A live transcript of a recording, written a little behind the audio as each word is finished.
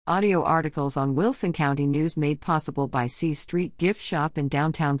Audio articles on Wilson County News made possible by C Street Gift Shop in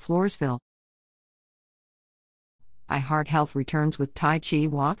downtown Floresville. iHeart Health returns with Tai Chi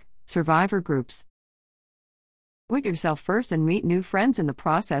Walk, Survivor Groups. Put yourself first and meet new friends in the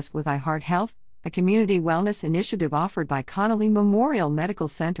process with iHeart Health, a community wellness initiative offered by Connolly Memorial Medical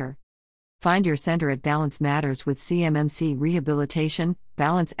Center. Find your center at Balance Matters with CMMC Rehabilitation,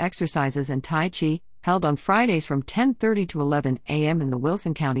 Balance Exercises and Tai Chi, held on Fridays from 10:30 to 11 a.m. in the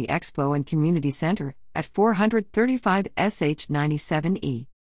Wilson County Expo and Community Center, at 435 SH 97E.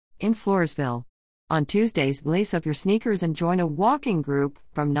 In Floresville. On Tuesdays, lace up your sneakers and join a walking group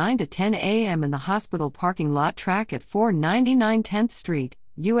from 9 to 10 a.m. in the hospital parking lot track at 499 10th Street,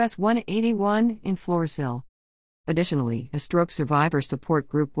 US 181 in Floresville. Additionally, a stroke survivor support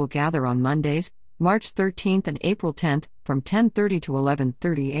group will gather on Mondays, March 13th and April 10th, from 10:30 to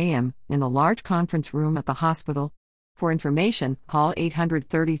 11:30 a.m. in the large conference room at the hospital. For information, call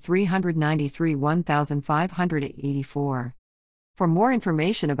 830-393 1584. For more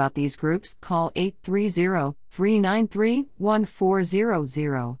information about these groups, call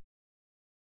 830-393-1400.